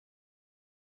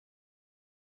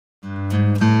What's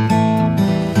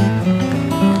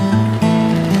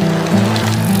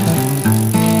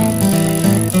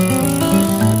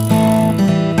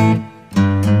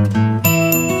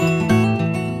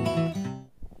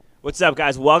up,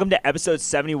 guys? Welcome to episode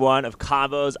 71 of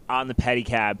Convos on the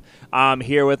Pedicab. I'm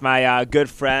here with my good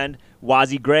friend,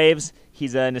 Wazzy Graves.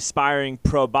 He's an aspiring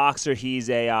pro boxer. He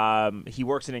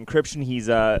works in encryption. He's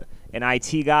an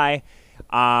IT guy.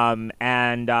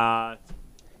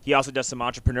 He also does some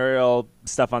entrepreneurial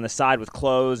stuff on the side with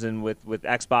clothes and with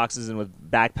Xboxes and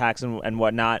with backpacks and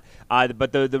whatnot.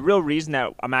 But the real reason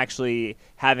that I'm actually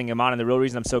having him on, and the real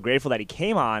reason I'm so grateful that he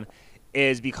came on,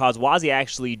 is because Wazzy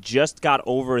actually just got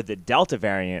over the Delta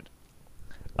variant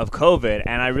of COVID,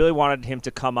 and I really wanted him to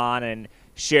come on and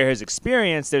share his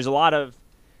experience. There's a lot of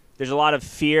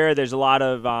fear. There's a lot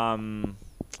of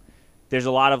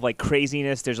like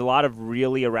craziness. There's a lot of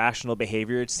really irrational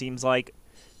behavior, it seems like,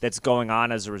 that's going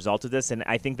on as a result of this. And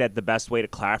I think that the best way to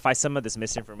clarify some of this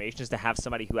misinformation is to have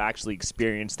somebody who actually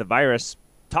experienced the virus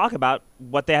talk about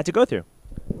what they had to go through.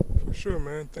 For sure,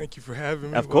 man. Thank you for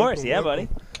having me. Of course, yeah, buddy.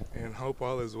 And hope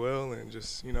all is well. And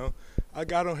just, I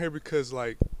got on here because,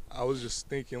 like, I was just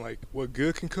thinking, like, what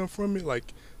good can come from it,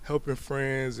 like helping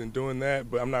friends and doing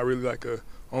that. But I'm not really like a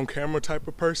on-camera type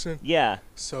of person. Yeah.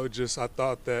 So I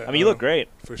thought that. I mean, you look great.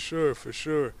 For sure.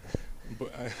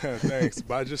 But thanks.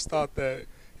 But I just thought that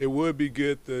it would be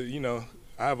good to,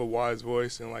 I have a wise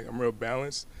voice and, like, I'm real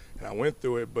balanced. And I went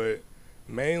through it. But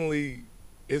mainly,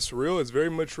 it's real. It's very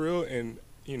much real. And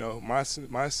my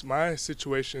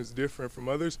situation is different from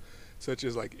others, such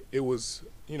as, like, it was,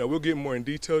 we'll get more in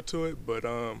detail to it, but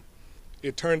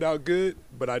it turned out good.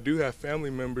 But I do have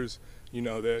family members,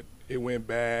 that it went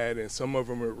bad, and some of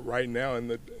them are right now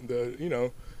in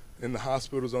in the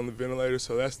hospitals on the ventilator.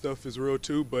 So that stuff is real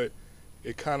too, but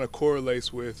it kind of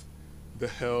correlates with the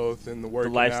health and the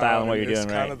working out. The lifestyle and what you're doing, right?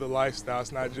 It's kind of the lifestyle.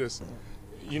 It's not just,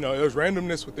 there's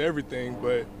randomness with everything,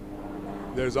 but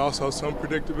there's also some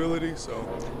predictability. So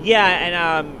yeah,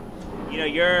 and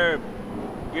you're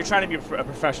trying to be a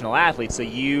professional athlete, so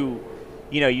you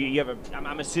have a.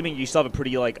 I'm assuming you still have a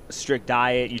pretty, like, strict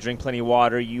diet. You drink plenty of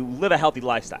water. You live a healthy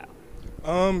lifestyle.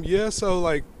 Yeah. So,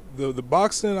 like, the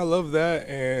boxing, I love that,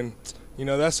 and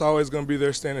that's always going to be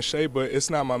there, staying in shape. But it's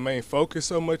not my main focus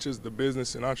so much as the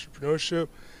business and entrepreneurship.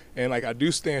 And, like, I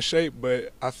do stay in shape,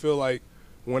 but I feel like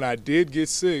when I did get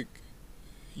sick,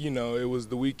 it was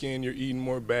the weekend, you're eating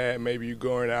more bad, maybe you're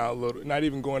going out a little, not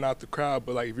even going out the crowd,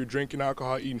 but, like, if you're drinking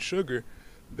alcohol, eating sugar,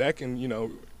 that can,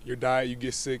 your diet, you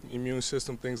get sick, immune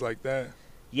system, things like that.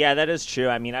 Yeah, that is true.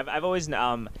 I mean, I've always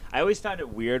I always found it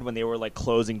weird when they were, like,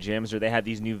 closing gyms, or they had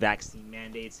these new vaccine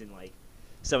mandates in, like,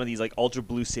 some of these, like, ultra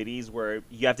blue cities where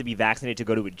you have to be vaccinated to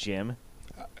go to a gym.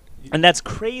 And that's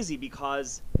crazy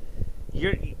because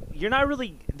you're not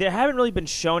really, there haven't really been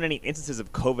shown any instances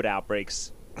of COVID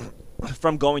outbreaks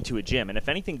from going to a gym. And if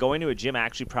anything, going to a gym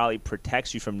actually probably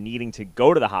protects you from needing to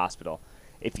go to the hospital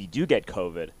if you do get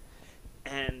COVID.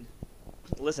 And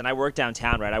listen, I work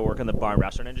downtown, right? I work in the bar and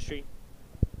restaurant industry.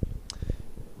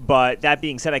 But that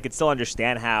being said, I could still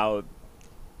understand how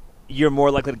you're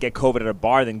more likely to get COVID at a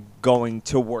bar than going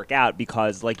to work out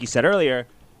because, like you said earlier,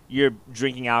 you're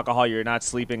drinking alcohol, you're not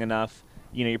sleeping enough,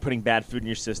 you're putting bad food in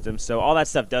your system. So all that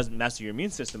stuff does mess your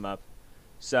immune system up.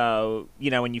 So,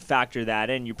 when you factor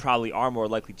that in, you probably are more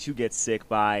likely to get sick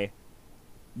by,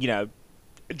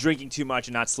 drinking too much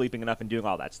and not sleeping enough and doing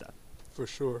all that stuff. For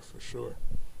sure.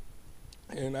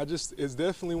 And it's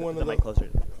definitely one of the mic closer.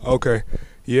 Okay.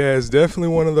 Yeah, it's definitely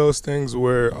one of those things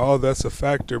where, that's a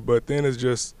factor, but then it's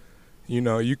just,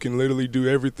 you can literally do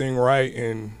everything right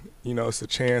and, it's a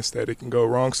chance that it can go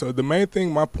wrong. So the main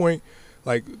thing, my point,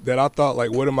 like, that I thought,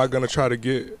 like, what am I going to try to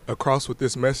get across with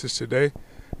this message today?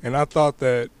 And I thought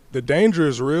that the danger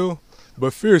is real,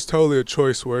 but fear is totally a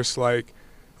choice where it's like,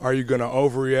 are you going to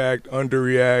overreact,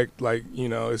 underreact? Like,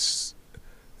 it's,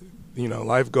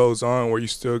 life goes on where you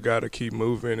still got to keep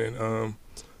moving. And,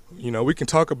 we can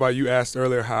talk about, you asked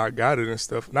earlier how I got it and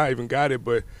stuff. Not even got it,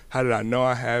 but how did I know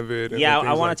I have it? And yeah,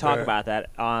 I want to talk about that.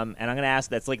 And I'm going to ask,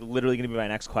 that's, like, literally going to be my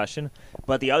next question.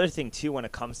 But the other thing, too, when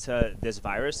it comes to this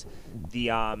virus,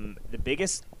 the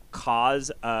biggest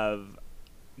cause of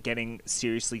getting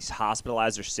seriously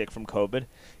hospitalized or sick from COVID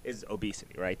is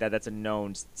obesity, right? That's a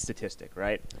known statistic,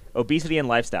 right? Obesity and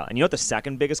lifestyle. And you know what the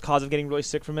second biggest cause of getting really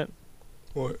sick from it?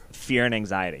 What? Fear and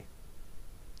anxiety.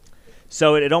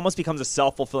 So it almost becomes a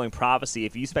self-fulfilling prophecy.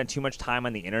 If you spend too much time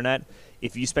on the internet,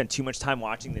 if you spend too much time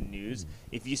watching the news,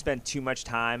 if you spend too much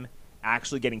time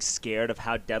actually getting scared of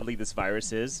how deadly this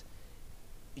virus is,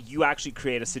 you actually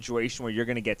create a situation where you're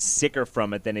going to get sicker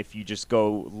from it than if you just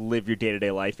go live your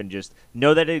day-to-day life and just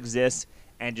know that it exists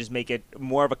and just make it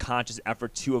more of a conscious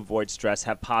effort to avoid stress,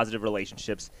 have positive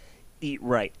relationships, eat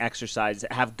right, exercise,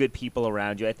 have good people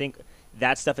around you. I think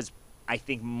that stuff is,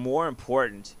 more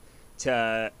important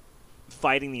to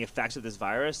fighting the effects of this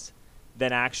virus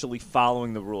than actually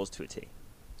following the rules to a T.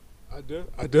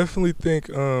 I definitely think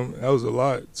that was a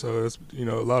lot. So it's a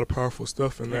lot of powerful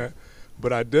stuff in that.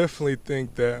 But I definitely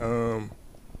think that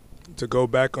to go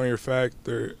back on your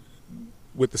factor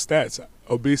with the stats,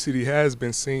 obesity has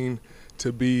been seen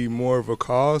to be more of a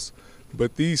cause.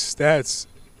 But these stats,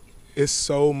 it's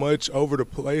so much over the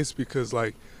place because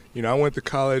I went to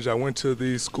college. I went to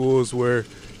these schools where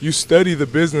you study the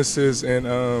businesses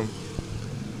and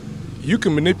you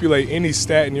can manipulate any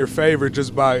stat in your favor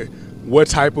just by what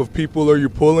type of people are you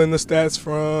pulling the stats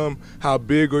from, how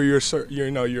big are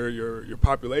your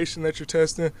population that you're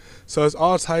testing. So it's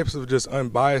all types of just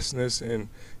unbiasedness and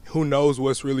who knows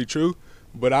what's really true.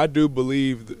 But I do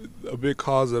believe a big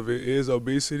cause of it is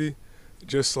obesity,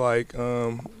 just like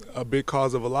a big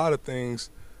cause of a lot of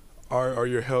things are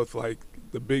your health. Like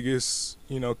the biggest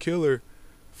killer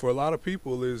for a lot of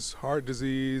people is heart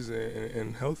disease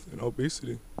and health and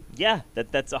obesity. Yeah,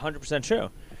 that's 100% true.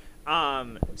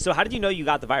 So how did you know you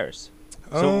got the virus?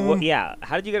 So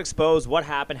how did you get exposed? What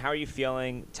happened? How are you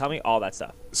feeling? Tell me all that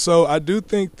stuff. So I do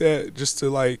think that just to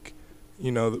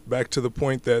back to the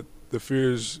point that the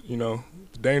fear is, the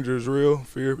danger is real,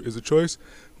 fear is a choice,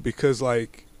 because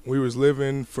we was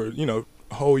living for,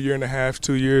 a whole year and a half,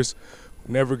 2 years,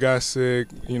 never got sick,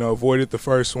 avoided the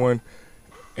first one,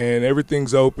 and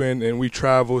everything's open and we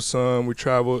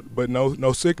traveled, but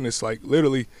no sickness,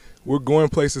 literally. We're going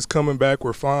places, coming back,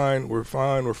 we're fine.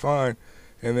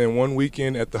 And then one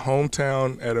weekend at the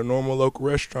hometown at a normal local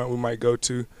restaurant we might go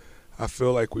to, I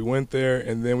feel like we went there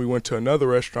and then we went to another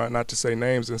restaurant, not to say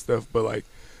names and stuff, but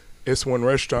it's one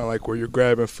restaurant where you're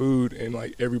grabbing food and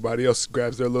everybody else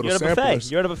grabs their little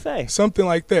samplers. You're at a buffet. Something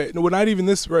like that. No, not even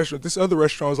this restaurant. This other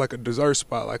restaurant was a dessert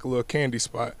spot, a little candy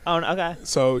spot. Oh, okay.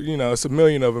 So, it's a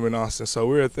million of them in Austin. So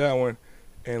we're at that one.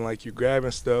 And you're grabbing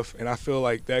stuff, and I feel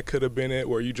like that could have been it,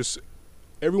 where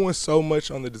everyone's so much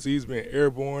on the disease being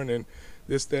airborne and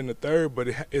this, that, and the third, but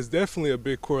it's definitely a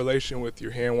big correlation with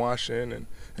your hand washing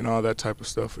and all that type of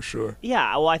stuff for sure.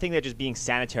 Yeah, well, I think that just being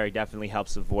sanitary definitely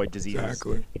helps avoid diseases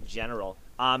exactly. in general.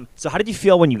 So how did you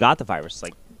feel when you got the virus?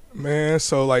 Man,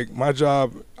 so my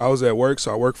job, I was at work,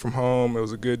 so I worked from home. It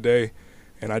was a good day.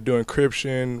 And I do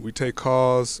encryption. We take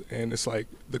calls, and it's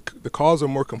the calls are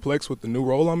more complex with the new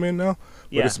role I'm in now,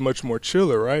 but it's much more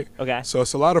chiller, right? Okay. So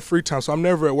it's a lot of free time. So I'm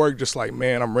never at work just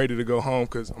man, I'm ready to go home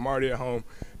because I'm already at home,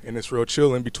 and it's real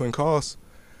chill in between calls.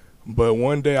 But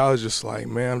one day I was just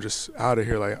man, I'm just out of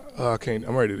here. I can't.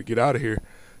 I'm ready to get out of here.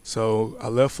 So I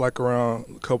left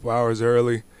around a couple hours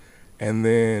early, and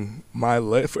then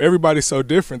everybody's so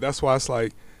different. That's why it's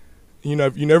you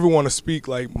never want to speak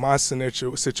my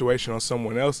situation on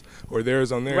someone else or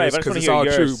theirs on theirs, right, because it's all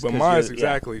true. But mine's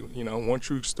exactly, one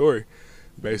true story,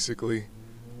 basically.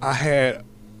 I had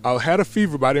a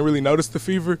fever, but I didn't really notice the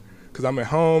fever because I'm at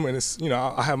home and it's,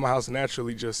 I have my house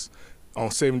naturally just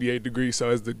on 78 degrees. So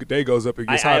as the day goes up, it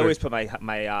gets hotter. I always put my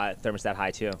thermostat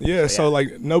high too. Yeah, so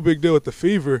no big deal with the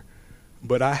fever,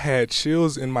 but I had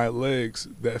chills in my legs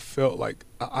that felt like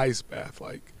an ice bath.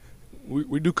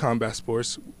 We do combat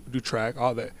sports, we do track,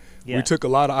 all that. Yeah. We took a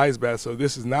lot of ice baths, so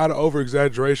this is not an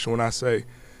over-exaggeration when I say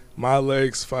my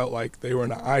legs felt like they were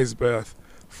in an ice bath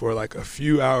for a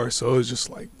few hours, so it was just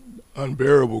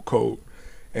unbearable cold.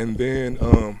 And then,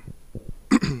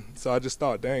 so I just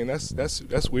thought, dang,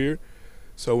 that's weird.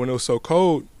 So when it was so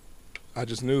cold, I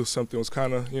just knew something was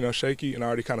kind of, shaky, and I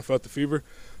already kind of felt the fever.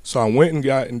 So I went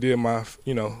and did my,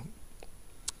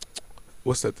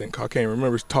 what's that thing called? I can't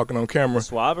remember, talking on camera.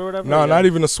 Swab or whatever? No, not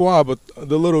even a swab, but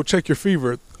the little check your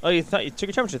fever. Oh, you took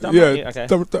your temperature? Yeah, okay.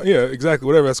 Yeah, exactly,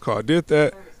 whatever that's called. Did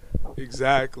that.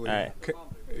 Exactly. All right.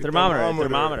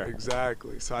 Thermometer.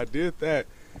 Exactly. So I did that.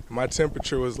 My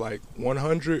temperature was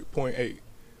 100.8.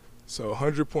 So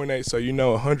 100.8, so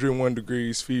 101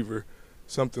 degrees fever.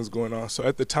 Something's going on. So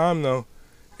at the time, though,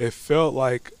 it felt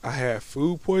like I had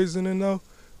food poisoning, though.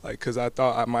 Because I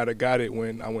thought I might have got it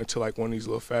when I went to one of these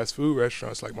little fast food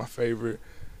restaurants, my favorite,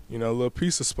 little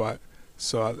pizza spot.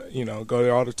 So I, go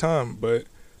there all the time. But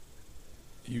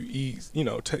you eat,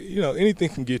 anything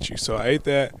can get you. So I ate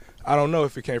that. I don't know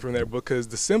if it came from there, because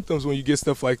the symptoms when you get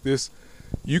stuff like this,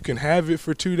 you can have it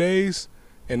for 2 days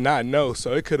and not know.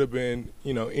 So it could have been,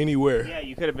 anywhere. Yeah,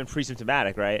 you could have been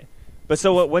pre-symptomatic, right? But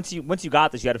so once you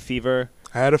got this, you had a fever.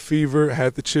 I had a fever,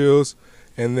 had the chills.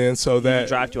 And then Did you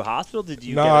drive to a hospital? Did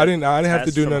you? No, I didn't have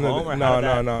to do none of that.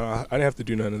 No. I didn't have to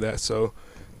do none of that. So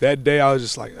that day I was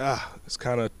just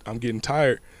I'm getting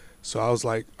tired. So I was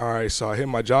like, all right. So I hit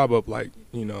my job up like,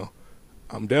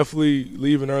 I'm definitely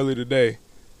leaving early today,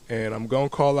 and I'm gonna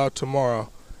call out tomorrow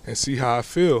and see how I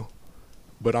feel.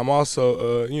 But I'm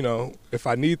also, if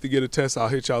I need to get a test, I'll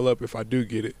hit y'all up if I do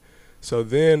get it. So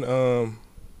then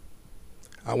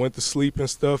I went to sleep and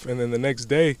stuff, and then the next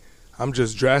day I'm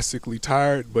just drastically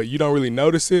tired, but you don't really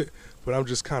notice it, but I'm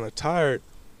just kind of tired.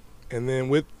 And then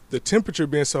with the temperature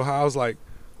being so high, I was like,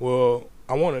 well,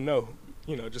 I want to know,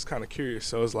 just kind of curious.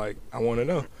 So it's like, I want to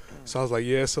know. So I was like,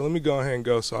 yeah, so let me go ahead and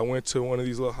go. So I went to one of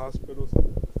these little hospitals.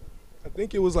 I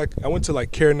think it was like, I went to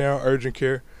like Care Now, urgent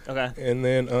care. Okay. And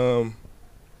then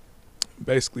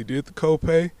basically did the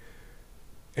copay.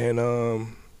 And,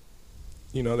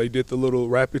 they did the little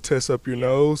rapid test up your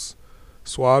nose,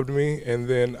 swabbed me. And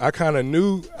then I kind of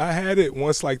knew I had it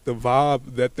once, like the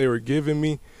vibe that they were giving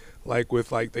me, like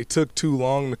with like they took too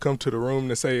long to come to the room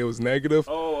to say it was negative.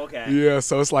 Oh, okay. Yeah,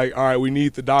 so it's like, all right, we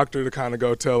need the doctor to kind of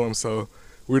go tell him, so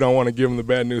we don't want to give him the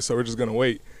bad news, so we're just going to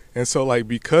wait. And so, like,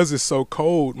 because it's so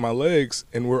cold, my legs,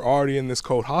 and we're already in this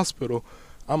cold hospital,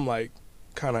 I'm like,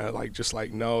 kind of like, just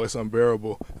like, no, it's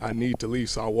unbearable. I need to leave.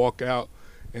 So I walk out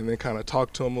and then kind of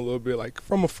talk to him a little bit, like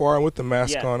from afar and with the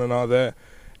mask on and all that.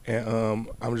 And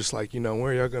I'm just like, when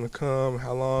are y'all going to come?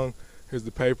 How long? Here's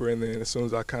the paper. And then as soon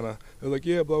as I kind of, they're like,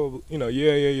 yeah, blah, blah, blah,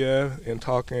 yeah, and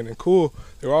talking and cool.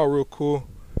 They were all real cool.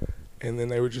 And then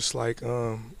they were just like,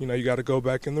 you got to go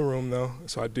back in the room, though.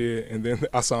 So I did. And then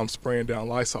I saw them spraying down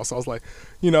Lysol. So I was like,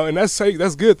 and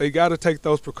that's good. They got to take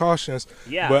those precautions.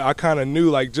 Yeah. But I kind of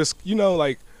knew, like, just,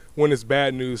 like when it's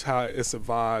bad news, how it's a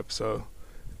vibe. So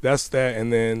that's that.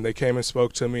 And then they came and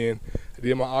spoke to me, and I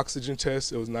did my oxygen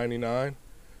test. It was 99.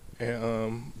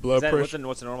 And blood pressure.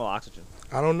 What's the normal oxygen?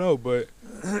 I don't know, but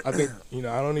I think,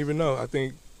 I don't even know. I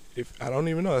don't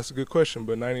even know. That's a good question.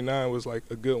 But 99 was like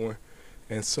a good one.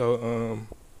 And so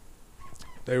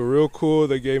they were real cool.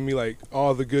 They gave me like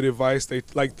all the good advice. They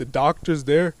like the doctors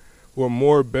there were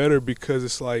more better because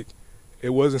it's like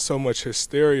it wasn't so much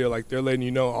hysteria. Like they're letting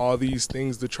you know all these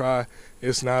things to try.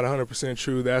 It's not 100%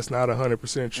 true. That's not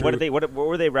 100% true. What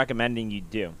were they recommending you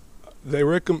do? They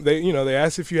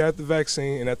asked if you had the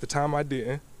vaccine, and at the time I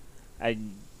didn't.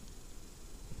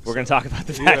 We're gonna talk about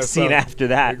the vaccine after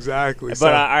that. Exactly.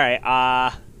 But all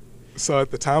right. So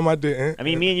at the time I didn't. I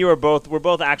mean, me and you we're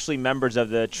both actually members of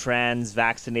the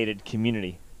trans-vaccinated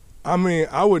community. I mean,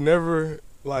 I would never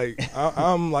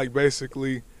I'm like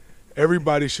basically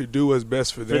everybody should do what's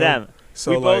best for them. For them.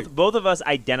 So we both of us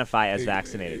identify as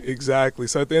vaccinated. Exactly.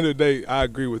 So at the end of the day, I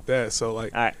agree with that. So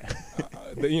like, all right.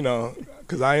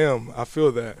 because I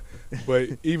feel that. But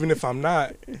even if I'm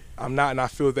not, and I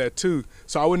feel that too.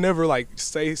 So I would never like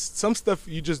say some stuff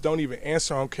you just don't even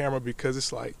answer on camera because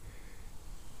it's like,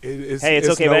 it's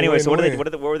okay. No but anyway, so win-win.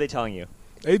 what were they telling you?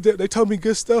 They told me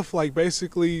good stuff, like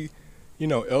basically,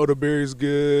 elderberry's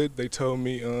good. They told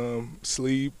me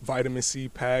sleep, vitamin C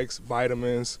packs,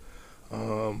 vitamins,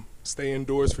 stay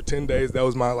indoors for 10 days. That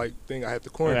was my like thing. I had to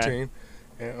quarantine,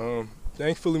 and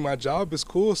thankfully my job is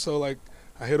cool. So like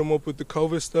I hit them up with the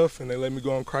COVID stuff, and they let me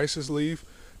go on crisis leave,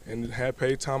 and had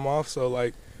paid time off. So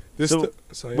like this.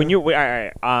 When you're all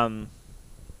right,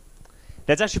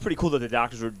 that's actually pretty cool that the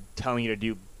doctors were telling you to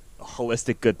do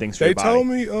holistic good things for your body.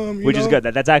 They told me, which is good.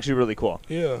 That's actually really cool.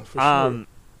 Yeah, for sure.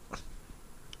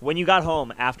 When you got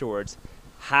home afterwards,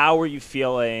 how were you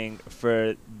feeling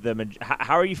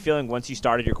how are you feeling once you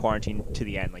started your quarantine to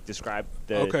the end? Like describe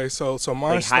the Okay, so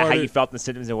mine started how you felt the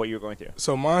symptoms and what you were going through.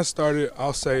 So mine started,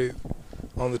 I'll say,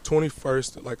 on the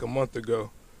 21st, like a month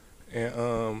ago,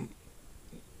 and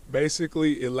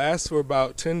basically it lasts for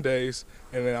about 10 days,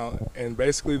 and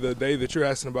basically the day that you're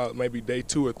asking about, maybe day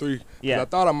 2 or 3. Yeah. I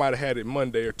thought I might have had it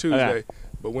Monday or Tuesday,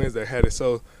 but Wednesday I had it.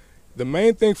 So the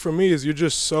main thing for me is you're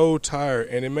just so tired,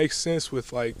 and it makes sense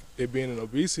with like it being an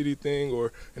obesity thing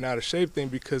or an out of shape thing,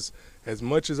 because as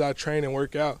much as I train and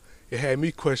work out, it had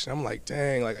me question. I'm like,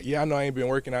 dang, like I know I ain't been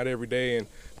working out every day and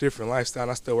different lifestyle,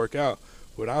 and I still work out,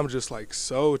 but I'm just like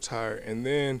so tired. And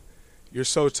then you're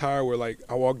so tired where like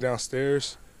I walk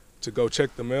downstairs to go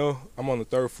check the mail. I'm on the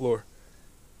 3rd floor,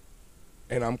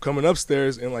 and I'm coming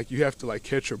upstairs, and like you have to like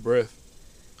catch your breath,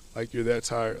 like you're that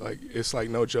tired. Like it's like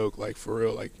no joke, like for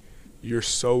real, like you're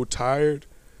so tired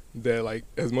that like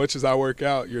as much as I work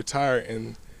out, you're tired,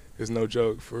 and it's no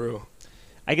joke, for real.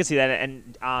 I can see that.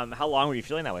 And how long were you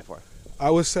feeling that way for? I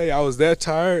would say I was that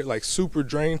tired, like super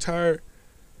drained tired.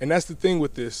 And that's the thing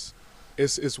with this,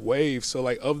 it's waves. So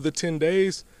like of the 10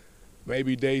 days,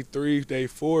 maybe day 3, day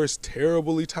 4 is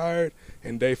terribly tired,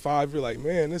 and day 5 you're like,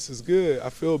 man, this is good.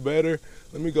 I feel better.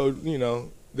 Let me go.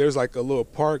 There's like a little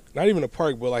park, not even a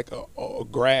park, but like a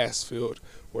grass field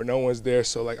where no one's there.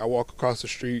 So like I walk across the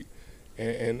street,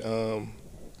 and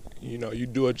you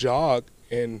do a jog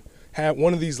and have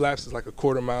one of these laps is like a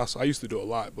quarter mile. So I used to do a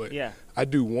lot, but Yeah. I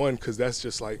do one because that's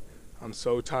just like I'm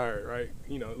so tired, right?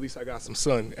 At least I got some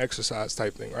sun, exercise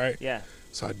type thing, right? Yeah.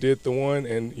 So I did the one,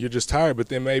 and you're just tired. But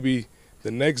then maybe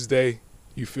the next day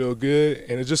you feel good,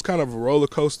 and it's just kind of a roller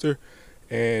coaster.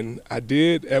 And I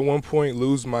did at one point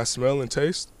lose my smell and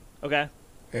taste. Okay.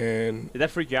 And Did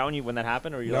that freak you out when that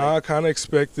happened, or you I kind of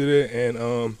expected it.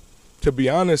 And to be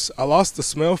honest, I lost the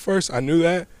smell first. I knew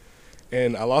that,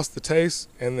 and I lost the taste.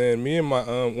 And then me and my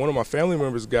one of my family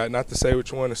members got, not to say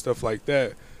which one and stuff like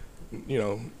that,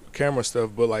 camera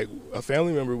stuff, but like a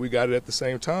family member, we got it at the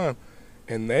same time,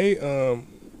 and they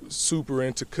super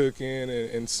into cooking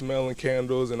and smelling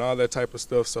candles and all that type of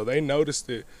stuff. So they noticed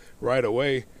it right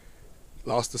away,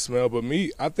 lost the smell. But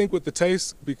me, I think with the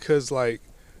taste, because like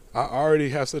I already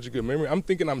have such a good memory, I'm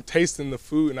thinking I'm tasting the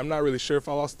food, and I'm not really sure if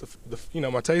I lost the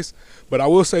my taste. But I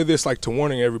will say this, like, to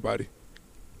warning everybody,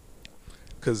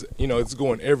 because it's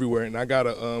going everywhere, and I got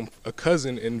a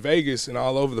cousin in Vegas and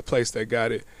all over the place that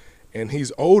got it, and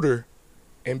he's older,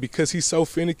 and because he's so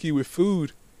finicky with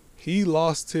food, he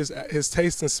lost his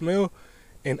taste and smell.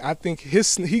 And I think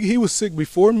he was sick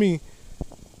before me,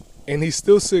 and he's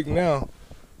still sick now,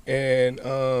 and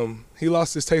he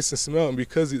lost his taste and smell, and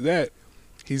because of that,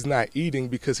 he's not eating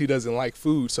because he doesn't like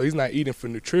food. So he's not eating for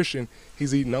nutrition,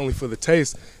 he's eating only for the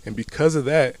taste, and because of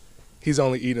that, he's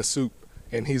only eating soup,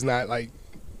 and he's not like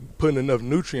putting enough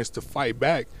nutrients to fight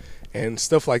back, and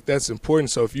stuff like that's important.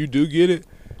 So if you do get it,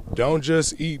 don't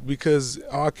just eat because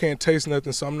I can't taste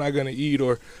nothing, so I'm not gonna eat,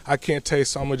 or I can't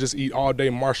taste, so I'm gonna just eat all day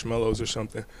marshmallows or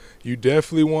something. You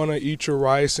definitely want to eat your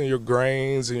rice and your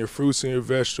grains and your fruits and your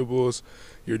vegetables,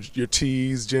 your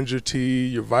teas, ginger tea,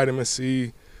 your vitamin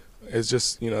C. It's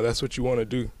just that's what you want to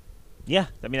do. Yeah,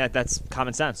 I mean that's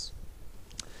common sense.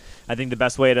 I think the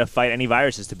best way to fight any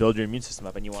virus is to build your immune system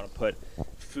up, and you want to put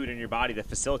food in your body that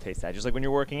facilitates that. Just like when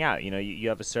you're working out, you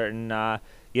have a certain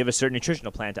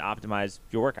nutritional plan to optimize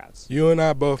your workouts. You and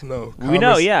I both know. We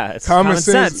know, yeah. It's common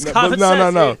sense. Common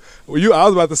sense. No. Well, I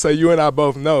was about to say you and I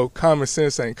both know common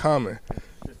sense ain't common.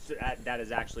 That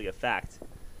is actually a fact.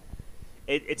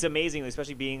 It's amazing,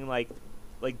 especially being like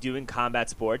doing combat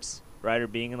sports, right, or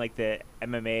being in like the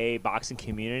MMA boxing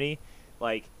community.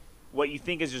 Like, what you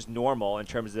think is just normal in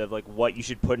terms of like what you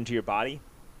should put into your body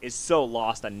is so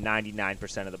lost on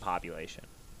 99% of the population.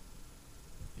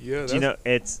 Yeah,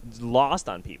 it's lost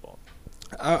on people.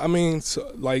 I mean,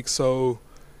 so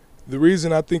the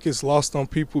reason I think it's lost on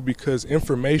people because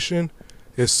information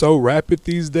is so rapid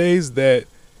these days that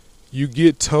you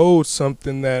get told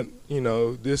something that,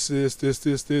 this is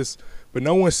this, but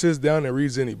no one sits down and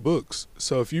reads any books.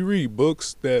 So if you read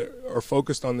books that are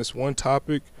focused on this one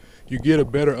topic, you get a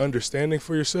better understanding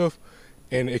for yourself,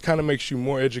 and it kind of makes you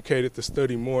more educated to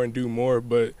study more and do more.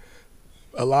 But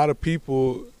a lot of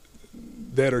people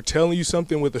that are telling you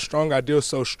something with a strong idea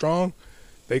so strong,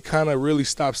 they kind of really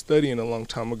stopped studying a long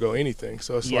time ago anything.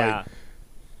 So it's like,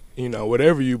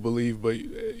 whatever you believe, but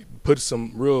put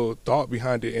some real thought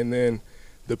behind it. And then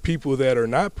the people that are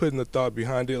not putting the thought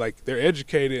behind it, like, they're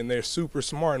educated and they're super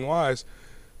smart and wise,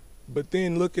 but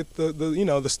then look at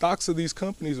the stocks of these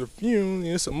companies are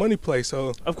it's a money play.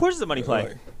 So of course it's a money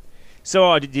play.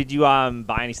 So did you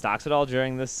buy any stocks at all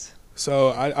during this? So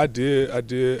I did.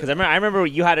 Because I remember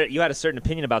you had a certain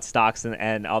opinion about stocks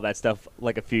and all that stuff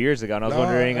like a few years ago, and I was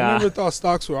wondering. I never thought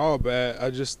stocks were all bad. I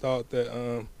just thought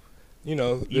that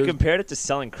you compared it to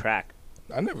selling crack.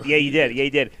 I never. Yeah, you did. Yeah,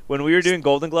 you did. When we were doing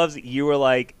Golden Gloves, you were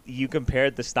like, you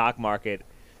compared the stock market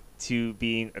to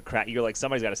being a crack. You're like,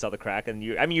 somebody's got to sell the crack, and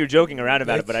you're joking around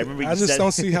about it, but I remember I just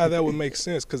don't see how that would make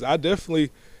sense, because I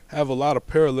definitely have a lot of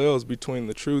parallels between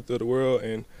the truth of the world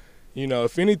and,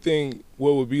 if anything,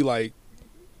 what would be like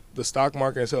the stock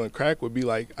market and selling crack would be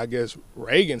like, I guess,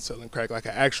 Reagan selling crack, like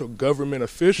an actual government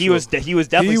official. He was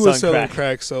definitely selling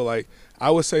crack. So like,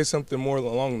 I would say something more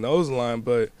along those lines.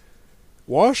 But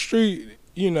Wall Street,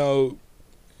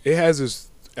 it has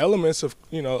its elements of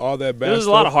all that bad There's stuff.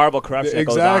 a lot of horrible corruption that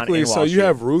goes on in Wall So you Street.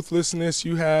 have ruthlessness,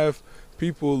 you have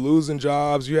people losing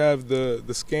jobs, you have the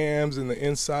scams and the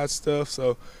inside stuff.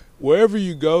 So wherever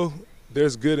you go,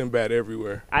 there's good and bad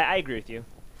everywhere. I agree with you.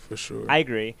 For sure. I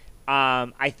agree.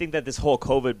 I think that this whole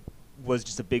COVID was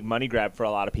just a big money grab for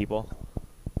a lot of people.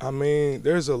 I mean,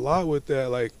 there's a lot with that,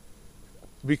 like,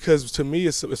 because to me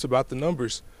it's about the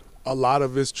numbers. A lot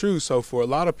of it's true. So for a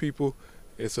lot of people,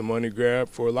 it's a money grab.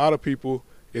 For a lot of people,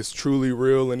 it's truly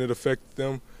real and it affected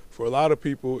them. For a lot of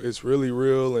people, it's really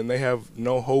real and they have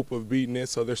no hope of beating it,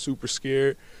 so they're super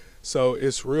scared. So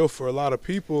it's real for a lot of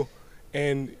people.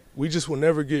 And we just will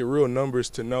never get real numbers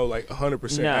to know like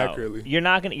 100% accurately. You're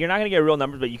not gonna get real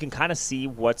numbers, but you can kind of see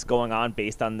what's going on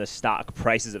based on the stock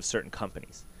prices of certain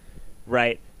companies,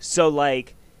 right? So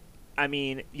like, I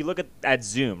mean, you look at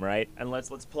Zoom, right? And let's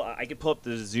pull. I can pull up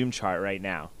the Zoom chart right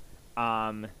now.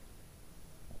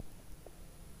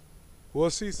 Well,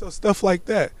 see, so stuff like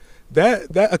that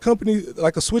a company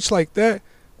like a switch like that,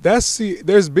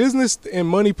 there's business and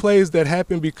money plays that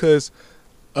happen because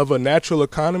of a natural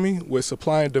economy with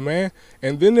supply and demand,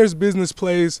 and then there's business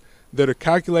plays that are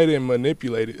calculated and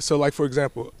manipulated. So like, for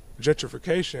example,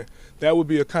 gentrification, that would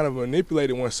be a kind of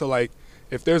manipulated one. So like,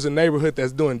 if there's a neighborhood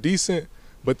that's doing decent,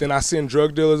 but then I send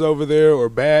drug dealers over there or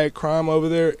bad crime over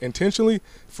there intentionally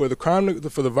for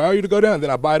the value to go down, then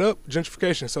I buy it up,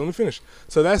 gentrification. So let me finish.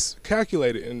 So that's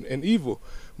calculated and evil.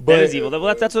 But that is evil.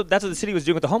 That's what the city was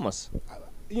doing with the homeless.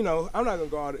 I'm not going to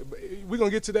go on it, but we're going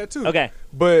to get to that too. Okay.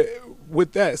 But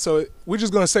with that, so we're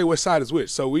just going to say which side is which.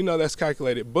 So we know that's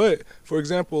calculated. But, for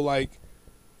example, like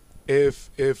if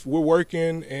we're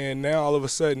working and now all of a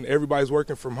sudden everybody's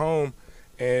working from home,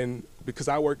 and because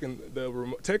I work in the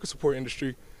remote tech support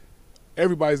industry,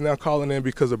 everybody's now calling in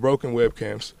because of broken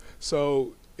webcams.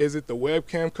 So is it the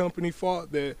webcam company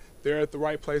fault that they're at the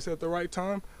right place at the right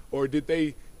time? Or did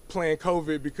they plan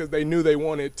COVID because they knew they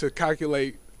wanted to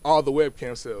calculate all the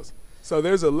webcam sales? So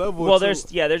there's a level. Well, there's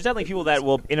definitely people that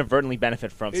will inadvertently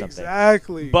benefit from something.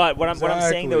 Exactly. But what I'm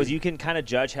saying though is you can kind of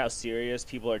judge how serious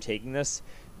people are taking this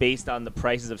based on the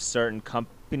prices of certain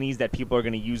companies that people are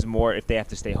going to use more if they have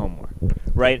to stay home more,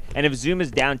 right? And if Zoom is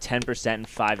down 10% in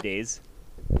 5 days,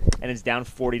 and it's down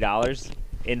 $40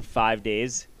 in 5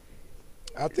 days,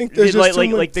 I think there's just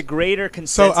like the greater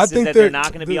consensus is that they're not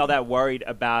going to be all that worried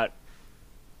about.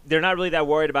 They're not really that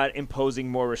worried about imposing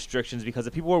more restrictions, because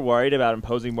if people were worried about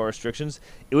imposing more restrictions,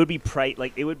 it would be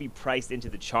priced into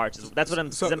the charts. That's what I'm.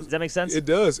 Does that make sense? It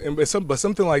does, but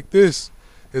something like this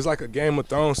is like a Game of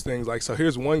Thrones thing. Like, so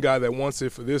here's one guy that wants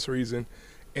it for this reason,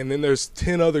 and then there's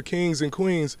 10 other kings and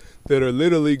queens that are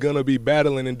literally gonna be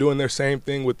battling and doing their same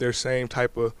thing with their same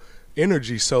type of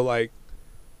energy. So like,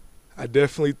 I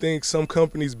definitely think some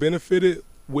companies benefited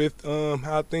with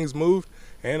how things moved,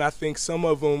 and I think some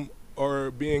of them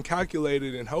are being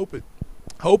calculated and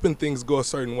hoping things go a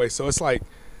certain way. So it's like,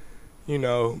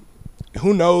 who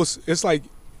knows? It's like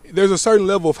there's a certain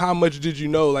level of how much did you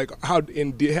know, like how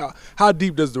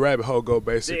deep does the rabbit hole go,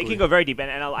 basically. It can go very deep,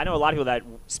 and I know a lot of people that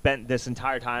spent this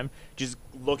entire time just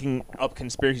looking up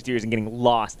conspiracy theories and getting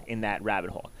lost in that rabbit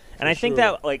hole. And I think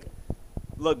that, like,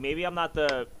 look, maybe I'm not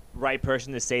the right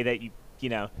person to say that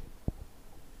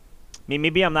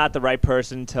maybe I'm not the right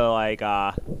person to like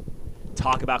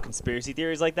talk about conspiracy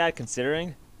theories like that,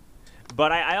 considering.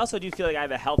 But I also do feel like I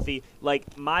have a healthy,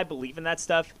 like, my belief in that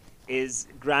stuff is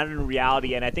grounded in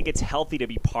reality, and I think it's healthy to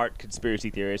be part conspiracy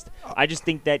theorist. I just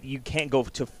think that you can't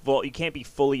be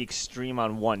fully extreme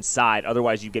on one side,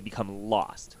 otherwise you become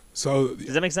lost. So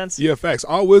does that make sense? Yeah, facts.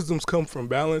 All wisdoms come from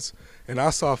balance. And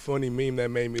I saw a funny meme that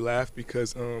made me laugh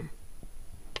because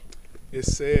it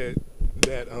said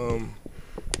that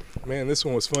man, this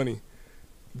one was funny.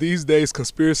 These days,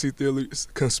 conspiracy theories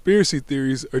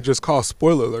are just called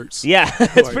spoiler alerts. Yeah,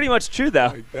 it's pretty much true, though.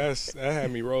 Like that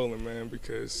had me rolling, man,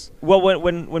 because... Well,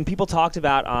 when people talked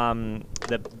about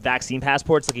the vaccine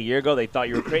passports like a year ago, they thought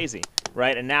you were crazy,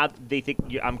 right? And now they think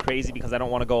I'm crazy because I don't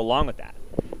want to go along with that,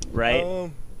 right?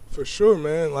 For sure,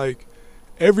 man. Like,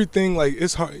 everything, like,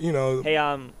 it's hard, Hey,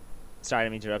 sorry, I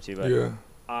didn't mean to interrupt you, but... Yeah.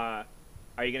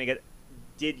 Are you going to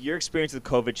did your experience with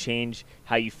COVID change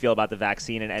how you feel about the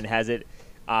vaccine, and has it...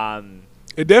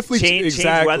 it definitely changed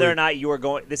whether or not you are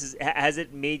going. Has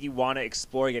it made you want to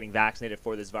explore getting vaccinated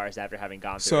for this virus after having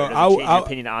gone through? So it? Does it change your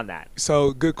opinion on that?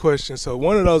 So good question. So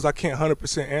one of those I can't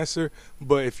 100% answer,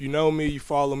 but if you know me, you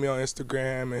follow me on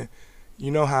Instagram, and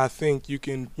you know how I think, you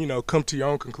can come to your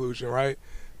own conclusion, right?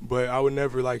 But I would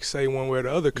never like say one way or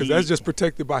the other because that's just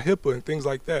protected by HIPAA and things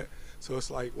like that. So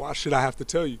it's like, why should I have to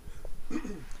tell you?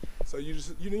 So you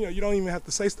just you don't even have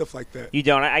to say stuff like that. You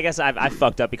don't. I guess I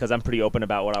fucked up because I'm pretty open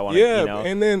about what I want. Yeah,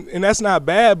 and that's not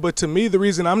bad. But to me, the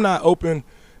reason I'm not open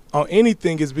on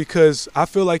anything is because I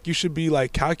feel like you should be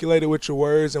like calculated with your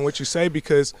words and what you say.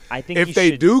 Because I think if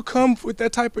they do come with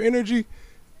that type of energy,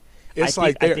 it's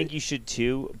I think you should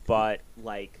too. But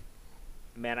like,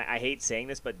 man, I hate saying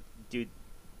this, but dude.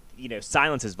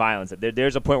 Silence is violence.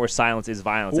 There's a point where silence is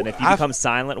violence, and if you become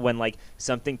silent when like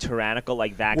something tyrannical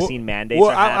like vaccine mandates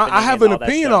are happening, I have an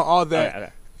opinion on all that. Okay.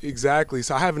 Exactly.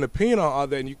 So I have an opinion on all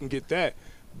that, and you can get that,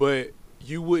 but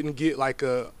you wouldn't get like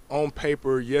a on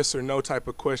paper yes or no type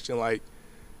of question. Like,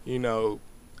 you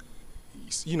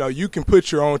can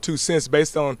put your own 2 cents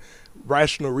based on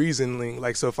rational reasoning.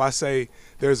 Like, so if I say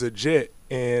there's a jet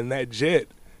and that jet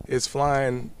is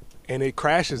flying and it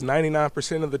crashes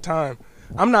 99% of the time,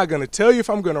 I'm not going to tell you if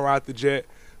I'm going to ride the jet,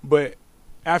 but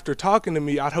after talking to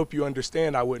me, I'd hope you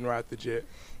understand I wouldn't ride the jet.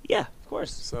 Yeah, of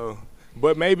course. So,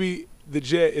 but maybe the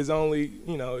jet is only,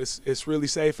 it's really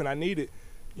safe and I need it.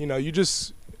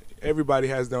 Everybody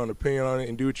has their own opinion on it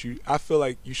and I feel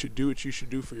like you should do what you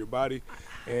should do for your body.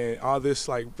 And all this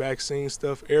like vaccine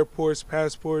stuff, airports,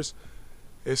 passports,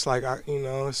 it's like,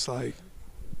 it's like,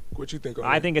 what you think on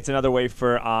that? I think it's another way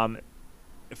for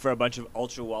a bunch of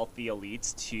ultra wealthy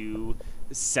elites to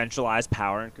centralize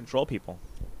power and control people.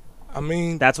 I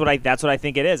mean, that's what I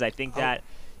think it is. I think that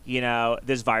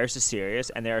this virus is serious,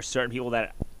 and there are certain people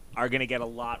that are going to get a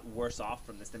lot worse off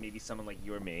from this than maybe someone like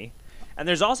you or me. And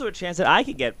there's also a chance that I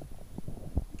could get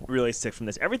really sick from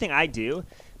this. Everything I do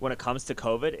when it comes to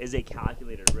COVID is a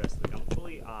calculated risk. Like, I'm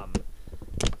fully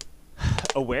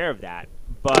aware of that.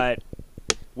 But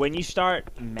when you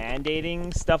start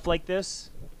mandating stuff like this,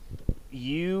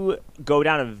 you go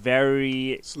down a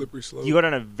very slippery slope. You go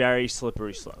down a very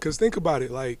slippery slope. Because think about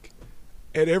it, like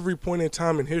at every point in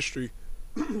time in history,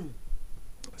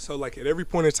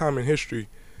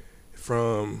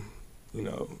 from,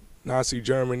 Nazi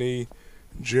Germany,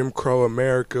 Jim Crow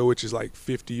America, which is like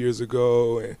 50 years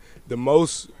ago, and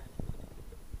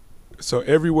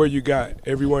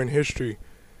everywhere in history,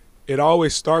 it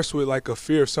always starts with like a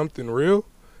fear of something real,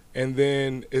 and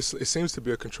then it seems to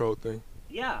be a control thing.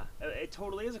 Yeah, it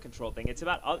totally is a control thing. It's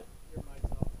about other.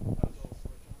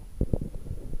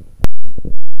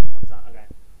 It's on. Okay.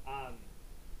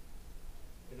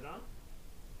 Is it on?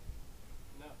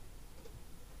 No.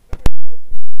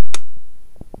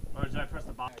 Or did I press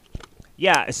the button?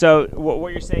 Yeah. So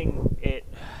what you're saying, it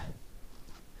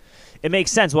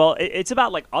makes sense. Well, it's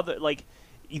about like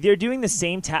they're doing the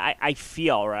same. I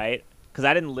feel right because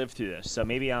I didn't live through this, so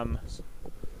maybe I'm.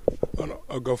 Oh, no,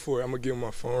 I'll go for it. I'm gonna give him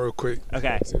my phone real quick.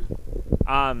 Okay.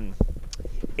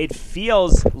 It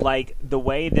feels like the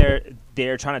way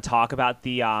they're trying to talk about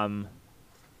the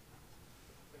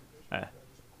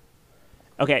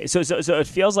Okay, so it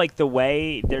feels like the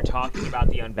way they're talking about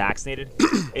the unvaccinated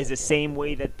is the same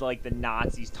way that like the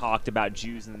Nazis talked about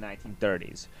Jews in the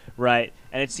 1930s, right?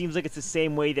 And it seems like it's the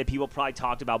same way that people probably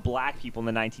talked about black people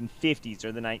in the 1950s or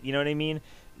you know what I mean?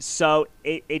 So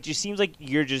it just seems like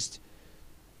you're just,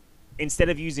 instead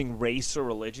of using race or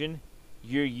religion,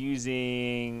 you're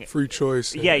using free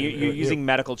choice. Yeah, you're using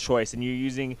medical choice, and you're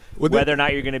using whether or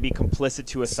not you're going to be complicit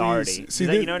to authority. See,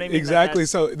 you know what I mean? Exactly.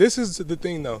 So this is the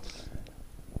thing, though.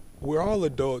 We're all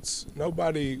adults.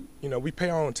 Nobody, we pay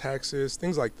our own taxes,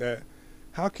 things like that.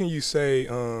 How can you say,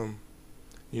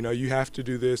 you have to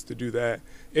do this to do that?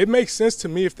 It makes sense to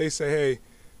me if they say, hey,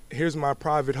 here's my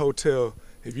private hotel.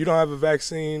 If you don't have a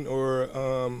vaccine or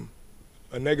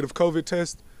a negative COVID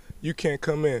test, you can't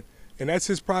come in. And that's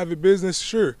his private business,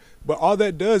 sure. But all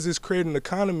that does is create an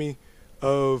economy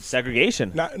of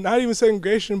segregation. Not even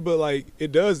segregation, but like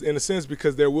it does in a sense,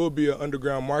 because there will be an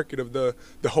underground market of the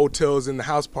hotels and the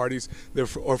house parties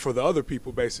or for the other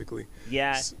people, basically.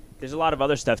 Yeah, there's a lot of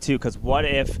other stuff too, because what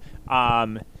if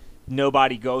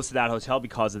nobody goes to that hotel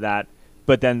because of that,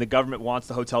 but then the government wants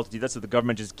the hotel to do that, so the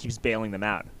government just keeps bailing them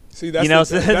out. See, that's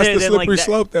the slippery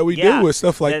slope that we deal with,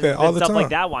 stuff like that all the time. Stuff like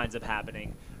that winds up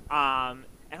happening.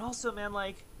 And also, man,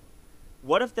 like,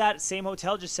 what if that same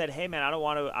hotel just said, "Hey, man, I don't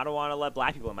want to let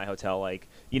black people in my hotel." Like,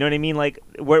 you know what I mean? Like,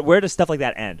 where does stuff like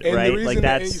that end? And right? The reason like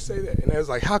that, and you say that, and I was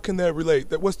like, how can that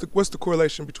relate? What's the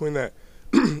correlation between that?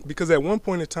 Because at one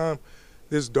point in time,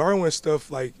 this Darwin stuff,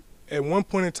 like, at one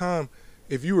point in time,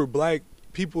 if you were black,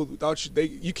 people thought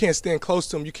you can't stand close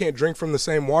to them, you can't drink from the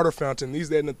same water fountain, these,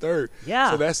 that, and the third.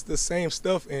 Yeah. So that's the same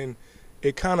stuff, and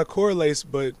it kind of correlates,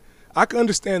 but I can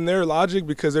understand their logic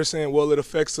because they're saying, well, it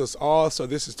affects us all, so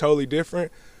this is totally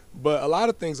different. But a lot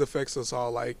of things affects us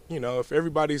all. Like, if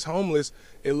everybody's homeless,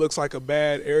 it looks like a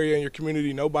bad area in your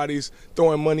community. Nobody's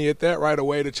throwing money at that right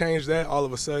away to change that all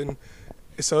of a sudden.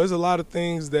 So there's a lot of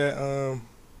things that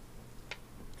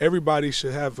everybody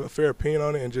should have a fair opinion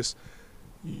on it, and just,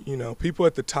 people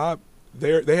at the top,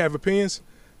 they have opinions,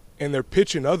 and they're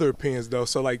pitching other opinions, though.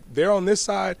 So, like, they're on this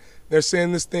side, they're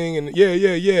saying this thing, and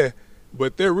yeah.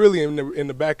 But they're really in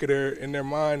the back of their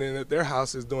mind, and that their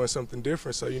house is doing something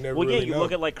different. So you never really know. Well, yeah, you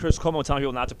look at like Chris Cuomo telling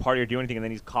people not to party or do anything, and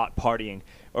then he's caught partying.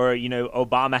 Or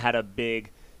Obama had a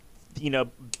big,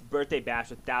 birthday bash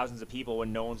with thousands of people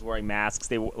when no one's wearing masks.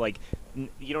 They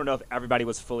you don't know if everybody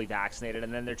was fully vaccinated,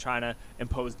 and then they're trying to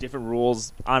impose different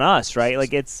rules on us, right?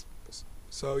 Like it's.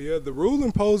 So yeah, the rule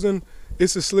imposing,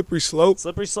 it's a slippery slope.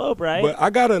 Slippery slope, right? But I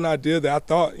got an idea that I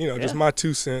thought, just my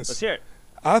 2 cents. Let's hear it.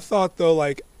 I thought though,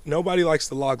 like, nobody likes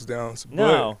the lockdowns.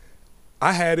 No.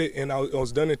 I had it and I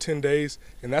was done in 10 days,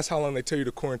 and that's how long they tell you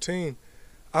to quarantine.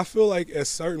 I feel like at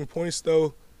certain points,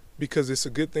 though, because it's a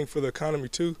good thing for the economy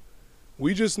too,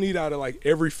 we just need out of like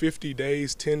every 50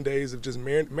 days, 10 days of just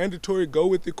mandatory go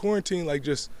with the quarantine, like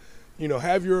just,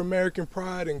 have your American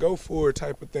pride and go for it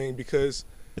type of thing, because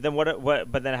But then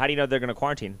But then how do you know they're going to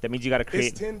quarantine? That means you got to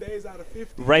create. it's 10 days out of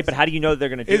 50. Right, but how do you know they're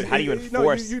going to do it? How do you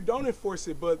enforce? You don't enforce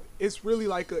it, but it's really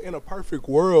like in a perfect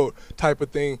world type of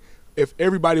thing. If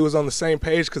everybody was on the same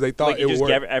page because they thought Like you it would just work.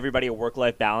 give everybody a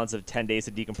work-life balance of 10 days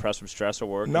to decompress from stress or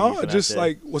work. and you No, shouldn't just have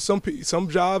to- like some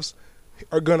jobs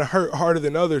are gonna hurt harder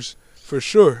than others for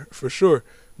sure.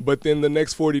 But then the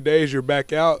next 40 days you're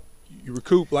back out, you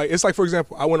recoup. Like it's like, for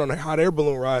example, I went on a hot air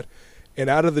balloon ride, and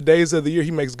out of the days of the year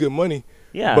he makes good money.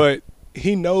 Yeah. But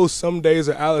he knows some days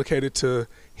are allocated to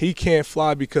he can't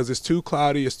fly because it's too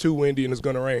cloudy, it's too windy, and it's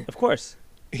gonna rain. Of course.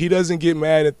 He doesn't get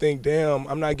mad and think, damn,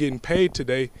 I'm not getting paid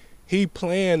today. He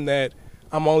planned that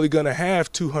I'm only going to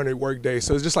have 200 work days.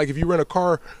 So it's just like if you rent a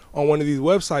car on one of these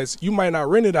websites, you might not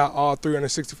rent it out all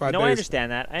 365 No, days. I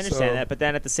understand that. So- But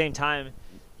then at the same time,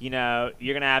 you're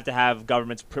going to have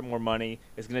governments print more money.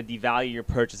 It's going to devalue your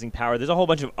purchasing power. There's a whole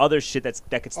bunch of other shit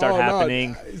that could start Oh, no.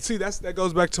 happening. See, that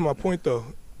goes back to my point, though.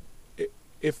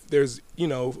 If there's,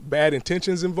 bad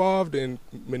intentions involved and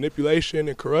manipulation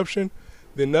and corruption,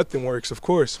 then nothing works, of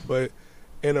course. But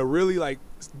in a really, like,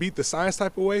 beat the science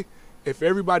type of way, if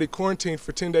everybody quarantined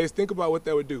for 10 days, think about what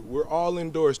that would do. We're all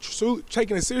indoors,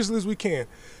 taking it as seriously as we can.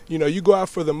 You go out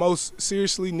for the most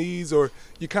seriously needs, or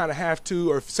you kind of have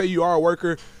to, or say you are a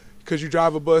worker because you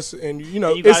drive a bus and, And you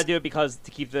got to do it because to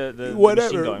keep the whatever,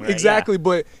 machine going, right? exactly. Yeah.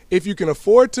 But if you can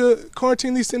afford to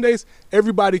quarantine these 10 days,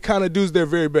 everybody kind of does their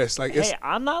very best. Like, Hey,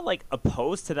 I'm not like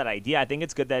opposed to that idea. I think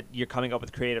it's good that you're coming up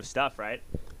with creative stuff, right?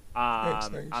 Thanks.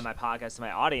 On my podcast to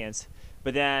my audience.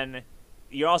 But then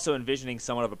you're also envisioning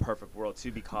somewhat of a perfect world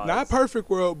too, because not perfect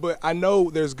world, but I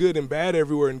know there's good and bad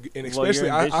everywhere, and Well, especially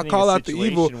you're I envisioning call a out the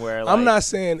evil. situation where, I'm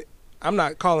like-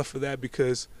 not calling for that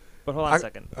because But hold on a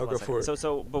second. I'll Hold on go a for second. it.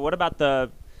 So, but what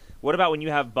about when you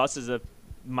have buses of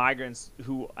migrants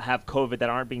who have COVID that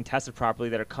aren't being tested properly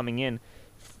that are coming in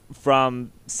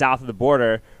from south of the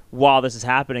border while this is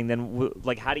happening? Then,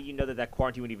 how do you know that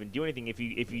quarantine would even do anything if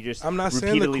you just I'm not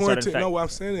saying the repeatedly start quarantine. infecting? No, what I'm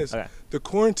saying is Okay. the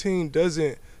quarantine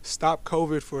doesn't stop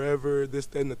COVID forever. This,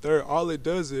 that, and the third. All it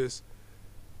does is,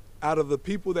 out of the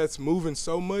people that's moving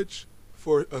so much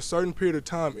for a certain period of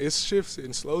time, it shifts it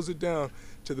and slows it down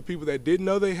to the people that didn't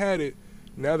know they had it.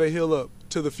 Now they heal up.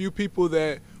 To the few people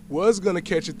that was gonna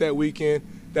catch it that weekend,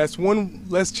 that's one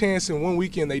less chance in one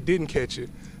weekend they didn't catch it.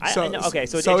 I know. Okay,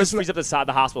 so it it's just not- frees up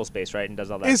the hospital space, right, and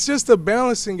does all that. It's just a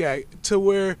balancing act to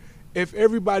where if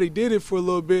everybody did it for a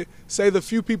little bit, say the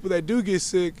few people that do get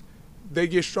sick, they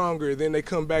get stronger, then they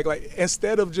come back. Like,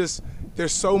 instead of just,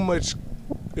 there's so much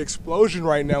explosion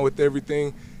right now with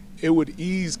everything, it would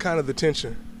ease kind of the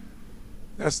tension.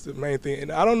 That's the main thing.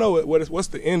 And I don't know what's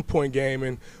the end point game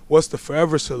and what's the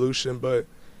forever solution, but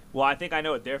Well, I think I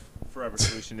know what their forever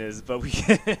solution is, but we.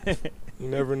 you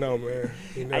never know, man.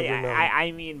 You never know.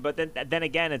 I mean, but then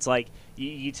again, it's like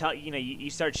you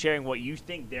start sharing what you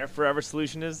think their forever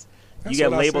solution is. That's You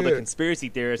get what I labeled a said. conspiracy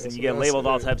theorist, That's and you get what I labeled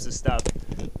all said. types of stuff.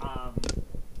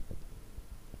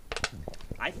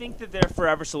 I think that their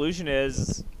forever solution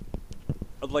is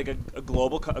like a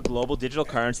global digital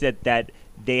currency that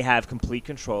they have complete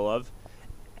control of.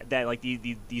 That like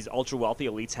these ultra wealthy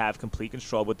elites have complete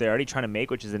control of what they're already trying to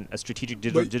make, which is a strategic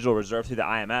digital reserve through the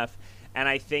IMF. And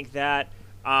I think that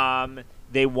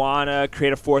they want to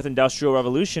create a fourth industrial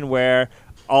revolution where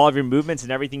all of your movements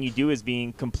and everything you do is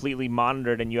being completely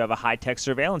monitored, and you have a high-tech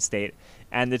surveillance state.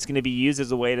 And it's going to be used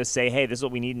as a way to say, hey, this is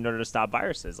what we need in order to stop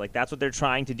viruses. Like, that's what they're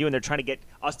trying to do, and they're trying to get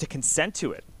us to consent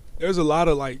to it. There's a lot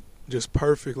of like just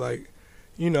perfect, like,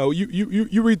 you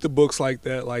read the books like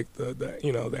that, like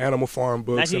the Animal Farm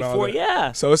books and all 1984, that.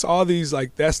 yeah. So it's all these,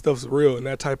 like, that stuff's real, and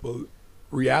that type of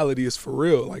reality is for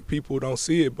real. Like, people don't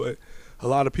see it, but a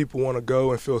lot of people want to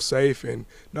go and feel safe, and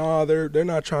no, they're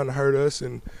not trying to hurt us,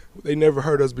 and they never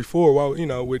hurt us before.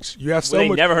 Well, which you have so Well, they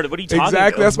much. never heard it. What are you talking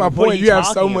Exactly, about? that's my What are point. You have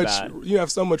so talking much. about? You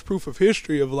have so much proof of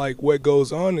history of like what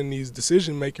goes on in these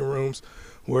decision-making rooms,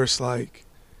 where it's like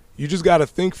you just got to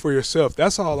think for yourself.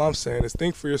 That's all I'm saying is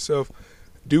think for yourself.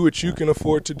 Do what you can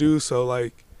afford to do. So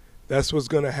like, that's what's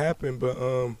gonna happen. But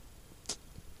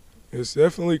it's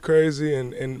definitely crazy,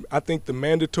 and I think the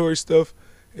mandatory stuff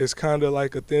is kind of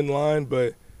like a thin line,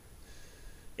 but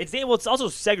It's also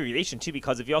segregation too,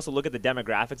 because if you also look at the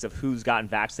demographics of who's gotten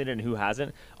vaccinated and who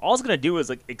hasn't, all it's going to do is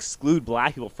like exclude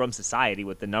black people from society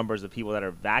with the numbers of people that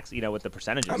are vaccinated, with the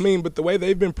percentages. I mean, but the way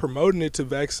they've been promoting it to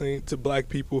black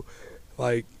people,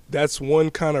 like that's one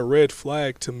kind of red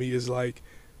flag to me, is like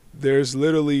there's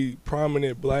literally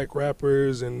prominent black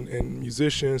rappers and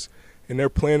musicians, and they're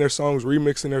playing their songs,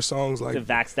 remixing their songs, like To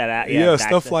vax that out. yeah, vax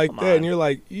stuff it. like Come that, on. and you're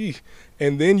like, eeh.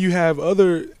 And then you have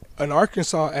an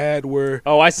Arkansas ad where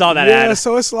Oh, I saw that yeah, ad.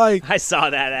 so it's like, I saw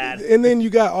that ad. and then you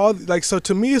got all like, so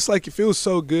to me it's like it feels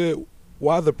so good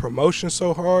while the promotion's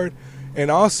so hard, and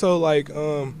also like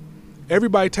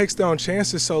everybody takes their own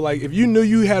chances. So like if you knew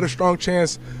you had a strong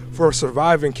chance for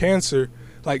surviving cancer,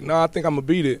 like I think I'm gonna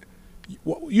beat it,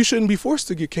 you shouldn't be forced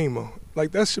to get chemo.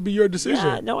 Like that should be your decision.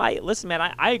 Yeah, no, listen, man.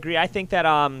 I agree. I think that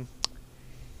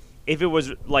if it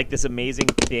was like this amazing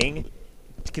thing,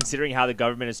 considering how the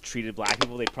government has treated black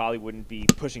people, they probably wouldn't be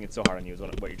pushing it so hard on you. Is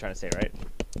what you're trying to say, right?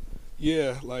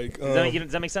 Yeah, like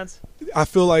Does that make sense? I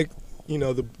feel like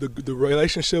the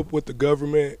relationship with the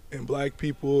government and black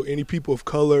people, any people of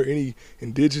color, any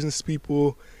indigenous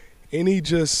people, any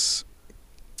just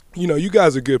you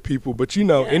guys are good people, but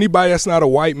Yeah. anybody that's not a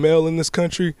white male in this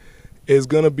country is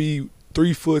gonna be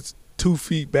 3 foot 2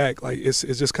 feet back. Like it's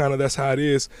just kind of, that's how it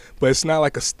is. But it's not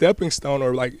like a stepping stone,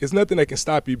 or like it's nothing that can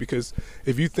stop you, because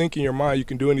if you think in your mind you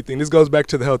can do anything, this goes back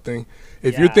to the health thing.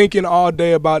 If you're Yeah. thinking all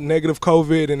day about negative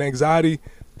COVID and anxiety,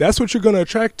 that's what you're gonna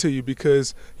attract to you,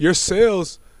 because your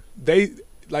cells,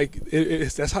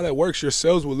 that's how that works. Your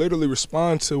cells will literally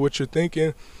respond to what you're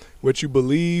thinking, what you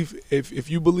believe. If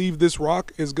you believe this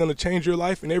rock is gonna change your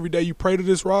life, and every day you pray to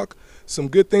this rock, some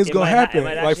good things It gonna might happen. it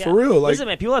might Like actually for real. Like listen,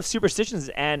 man. People have superstitions,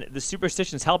 and the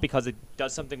superstitions help because it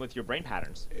does something with your brain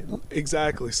patterns.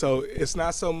 exactly. So it's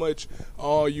not so much,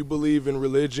 oh, you believe in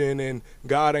religion and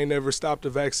God ain't never stopped a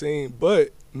vaccine, but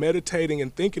meditating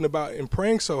and thinking about and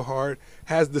praying so hard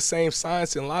has the same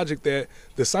science and logic that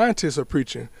the scientists are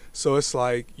preaching. So it's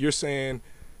like you're saying,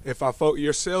 if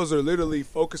your cells are literally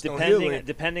focused on healing.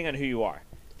 Depending on who you are.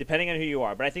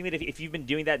 But I think that if you've been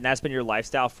doing that and that's been your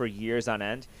lifestyle for years on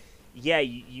end, yeah,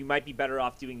 you might be better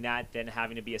off doing that than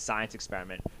having to be a science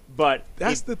experiment. But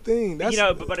That's the thing. That's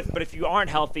but if you aren't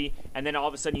healthy and then all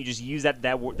of a sudden you just use that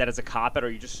as a cop out, or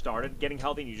you just started getting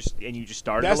healthy and you just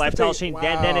started a That's the lifestyle thing. change,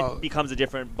 then Wow. it becomes a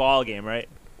different ball game, right?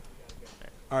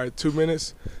 all right. 2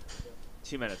 minutes.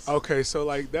 2 minutes. Okay, so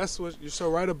like that's what you're so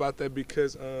right about that,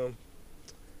 because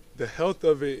the health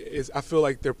of it is, I feel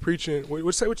like they're preaching.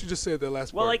 Say what you just said, that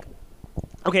last Well, part. like,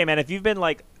 okay, man, if you've been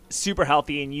like super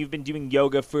healthy and you've been doing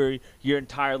yoga for your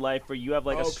entire life, or you have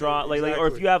like a Okay, strong, or if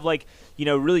exactly. you have like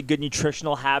really good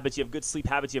nutritional habits, you have good sleep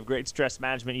habits, you have great stress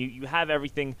management, you have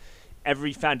everything,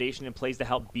 every foundation in place to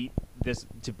help beat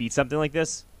something like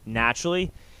this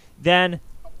naturally, then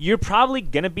you're probably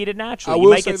gonna beat it naturally. I You will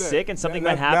might say get that. sick and something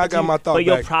Now- might now I happen got to you, my thought but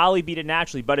you'll back. probably beat it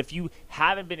naturally. But if you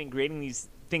haven't been ingraining these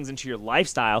things into your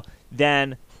lifestyle,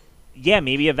 then yeah,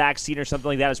 maybe a vaccine or something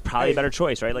like that is probably Hey, a better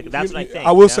choice, right? Like that's what I think.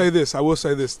 I will you know? say this. I will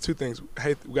say this. 2 things.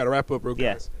 Hey, we got to wrap up real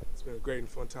Yeah. guys. It's been a great and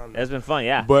fun time. It's been fun,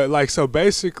 yeah. But like, so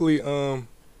basically, I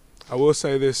will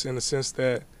say this in the sense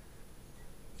that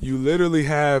you literally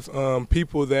have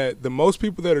people that, the most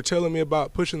people that are telling me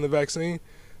about pushing the vaccine,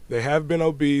 they have been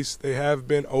obese, they have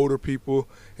been older people,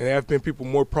 and they have been people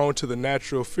more prone to the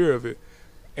natural fear of it.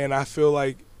 And I feel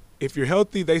like if you're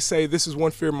healthy, they say, this is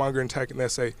one fear mongering tactic, and they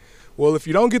say, well, if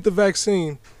you don't get the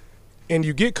vaccine and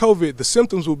you get COVID, the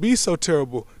symptoms will be so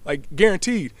terrible, like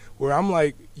guaranteed. Where I'm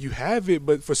like, you have it,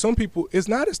 but for some people, it's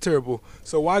not as terrible.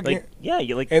 So why? Like, yeah,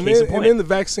 you like and case then in point. and then the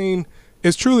vaccine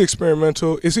is truly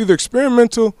experimental. It's either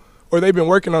experimental or they've been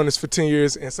working on this for 10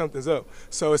 years and something's up.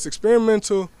 So it's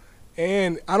experimental,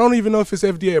 and I don't even know if it's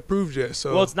FDA approved yet.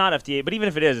 So well, it's not FDA, but even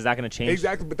if it is that going to change?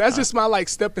 exactly, but that's just my like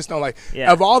stepping stone. Like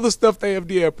Yeah. of all the stuff they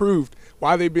FDA approved,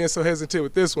 why are they being so hesitant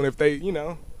with this one? If they,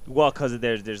 Well, because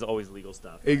there's always legal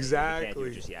stuff. Right? You can't do exactly.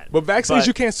 it just yet. But vaccines But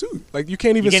you can't sue. Like you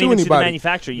can't even you can't sue even sue the anybody.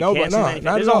 manufacturer. You No, can't but sue the no, manufacturer.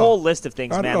 not There's at a all. whole list of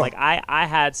things, Not at man. all. Like I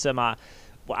had some.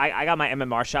 I got my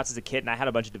MMR shots as a kid, and I had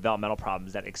a bunch of developmental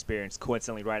problems that I experienced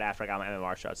coincidentally right after I got my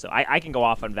MMR shots. So I can go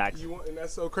off on vaccines. And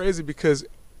that's so crazy because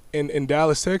in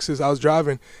Dallas, Texas, I was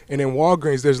driving, and in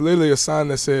Walgreens, there's literally a sign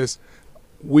that says,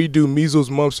 we do measles,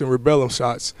 mumps, and rubella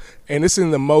shots. And it's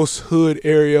in the most hood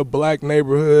area, black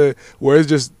neighborhood, where it's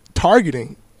just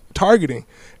targeting.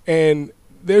 And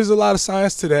there's a lot of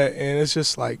science to that, and it's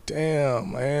just like,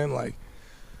 damn, man, like.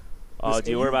 Oh,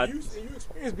 do you worry about? You experience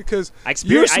because I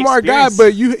you're a experience- I smart guy,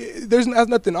 experience- but there's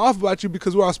nothing off about you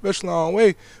because we're all special in our own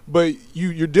way. But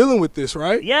you're dealing with this,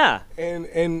 right? Yeah.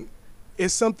 And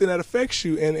it's something that affects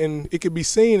you, and it could be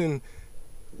seen. And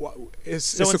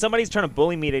So when somebody's trying to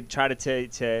bully me to try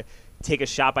to take a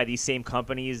shot by these same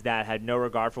companies that had no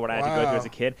regard for what I had to go through as a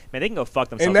kid. Man, they can go fuck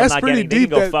themselves. And that's I'm not pretty getting, deep.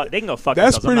 They can go fuck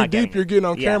that's themselves. I'm not pretty deep. getting You're it. getting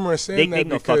on Yeah. camera and saying they that can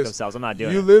go because fuck themselves. I'm not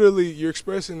doing it. You're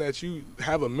expressing that you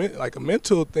have a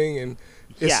mental thing, and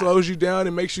it Yeah. slows you down.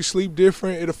 It makes you sleep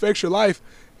different. It affects your life,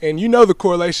 and you know the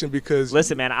correlation because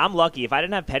Listen, man, I'm lucky. If I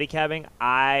didn't have pedicabbing,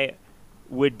 I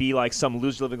would be like some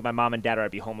loser living with my mom and dad, or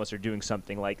I'd be homeless or doing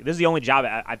something. Like, this is the only job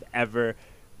I've ever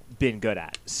been good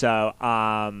at. So,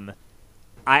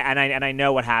 I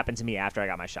know what happened to me after I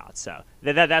got my shots. So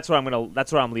that's where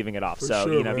I'm leaving it off. For So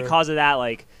sure, man. because of that,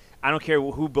 like, I don't care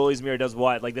who bullies me or does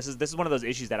what. Like, this is one of those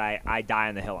issues that I die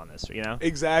on the hill on this. You know.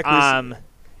 exactly.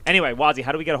 Anyway, Wazzy,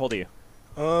 how do we get a hold of you?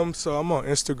 So I'm on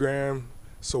Instagram,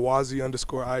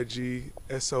 Solwazi_IG,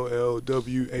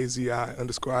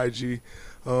 SOLWAZI_IG.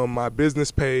 My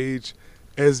business page,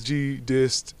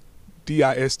 SGDist,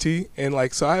 DIST, and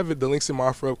like so I have the links in my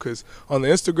offer up because on the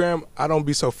Instagram I don't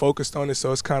be so focused on it,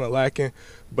 so it's kind of lacking.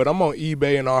 But I'm on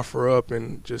eBay and offer up,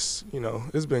 and just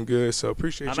it's been good. So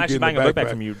appreciate I'm you actually getting buying a book the bag backpack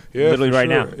from you Yeah, literally for right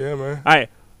sure. now. Yeah, man. All right,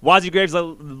 Wazzy Graves,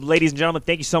 ladies and gentlemen,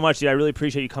 thank you so much, dude. I really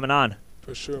appreciate you coming on.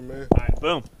 For sure, man. All right,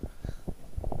 boom.